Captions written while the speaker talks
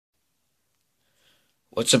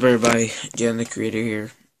What's up, everybody? Jalen, the creator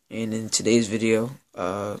here, and in today's video,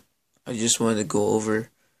 I just wanted to go over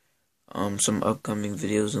some upcoming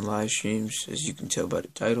videos and live streams, as you can tell by the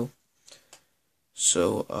title.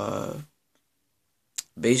 So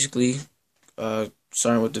basically,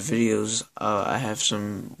 starting with the videos, I have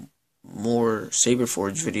some more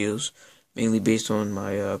Saberforge videos, mainly based on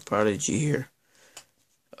my Prodigy here,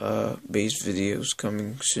 based videos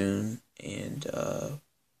coming soon, and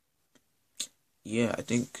yeah, I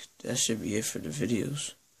think that should be it for the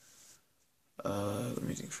videos. Let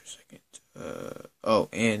me think for a second. Oh,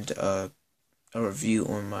 and a review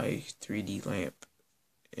on my 3D lamp.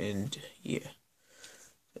 And yeah,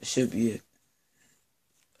 that should be it.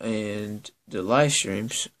 And the live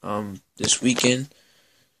streams, this weekend,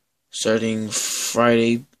 starting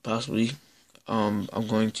Friday, possibly, I'm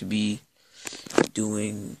going to be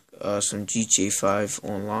doing some GTA 5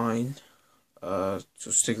 online. So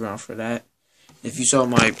stick around for that. If you saw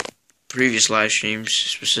my previous live streams,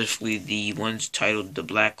 specifically the ones titled The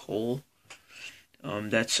Black Hole,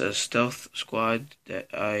 that's a stealth squad that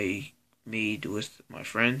I made with my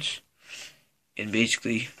friends. And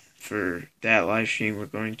basically, for that live stream, we're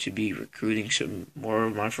going to be recruiting some more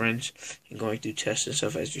of my friends and going through tests and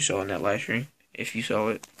stuff, as you saw in that live stream. If you saw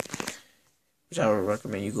it, which I would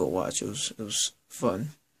recommend you go watch. It was fun.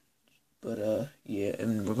 But yeah,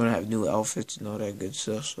 and we're gonna have new outfits and all that good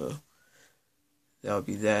stuff. So that'll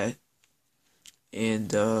be that.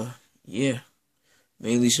 And yeah,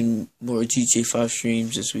 mainly some more GTA 5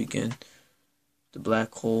 streams this weekend. The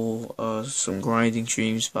Black Hole, some grinding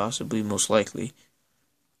streams possibly, most likely.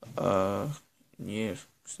 Yeah,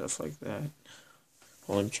 stuff like that.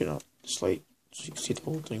 Hold on, turn up the slate so you can see the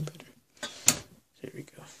whole thing better. There we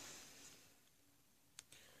go.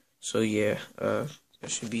 So yeah,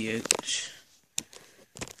 that should be it.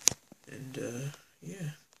 And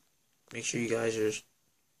yeah, make sure you guys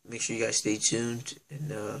stay tuned, and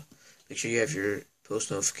make sure you have your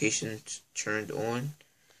post notifications turned on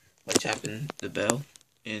by tapping the bell.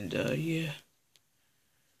 And yeah,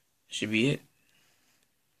 should be it.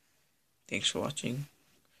 Thanks for watching.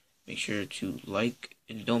 Make sure to like,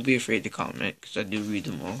 and don't be afraid to comment, because I do read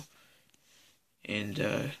them all. And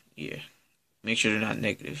yeah, make sure they're not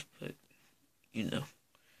negative, but you know.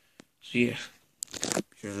 So yeah,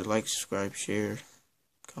 be sure to like, subscribe, share,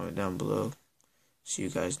 comment down below. See you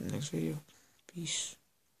guys in the next video. Peace.